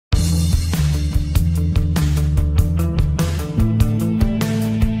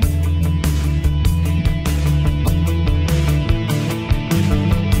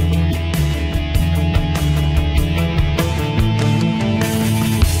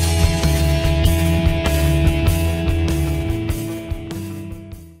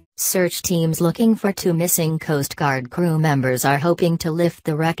Search teams looking for two missing Coast Guard crew members are hoping to lift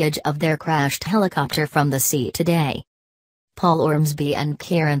the wreckage of their crashed helicopter from the sea today. Paul Ormsby and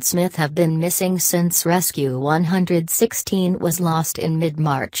Ciarán Smith have been missing since Rescue 116 was lost in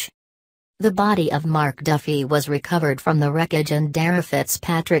mid-March. The body of Mark Duffy was recovered from the wreckage and Dara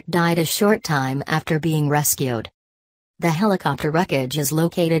Fitzpatrick died a short time after being rescued. The helicopter wreckage is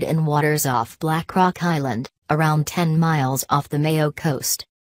located in waters off Blackrock Island, around 10 miles off the Mayo coast.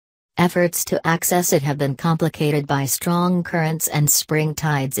 Efforts to access it have been complicated by strong currents and spring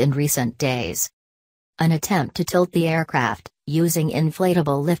tides in recent days. An attempt to tilt the aircraft, using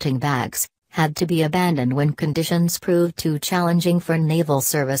inflatable lifting bags, had to be abandoned when conditions proved too challenging for Naval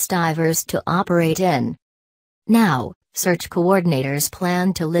Service divers to operate in. Now, search coordinators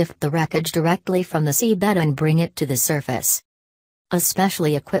plan to lift the wreckage directly from the seabed and bring it to the surface. A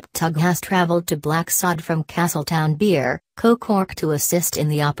specially equipped tug has traveled to Blacksod from Castletown Beer, Cork to assist in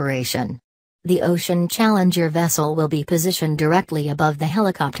the operation. The Ocean Challenger vessel will be positioned directly above the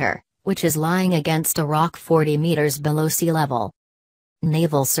helicopter, which is lying against a rock 40 meters below sea level.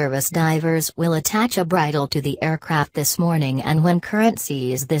 Naval Service divers will attach a bridle to the aircraft this morning, and when current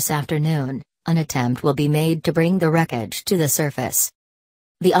ceases this afternoon, an attempt will be made to bring the wreckage to the surface.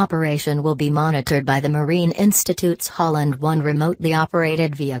 The operation will be monitored by the Marine Institute's Holland 1 remotely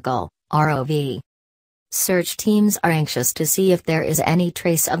operated vehicle, ROV. Search teams are anxious to see if there is any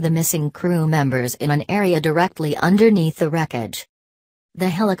trace of the missing crew members in an area directly underneath the wreckage. The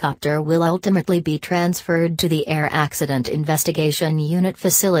helicopter will ultimately be transferred to the Air Accident Investigation Unit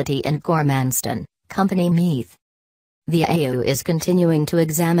facility in Gormanston, Company Meath. The AU is continuing to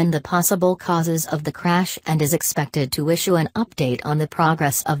examine the possible causes of the crash and is expected to issue an update on the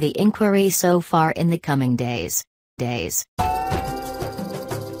progress of the inquiry so far in the coming days.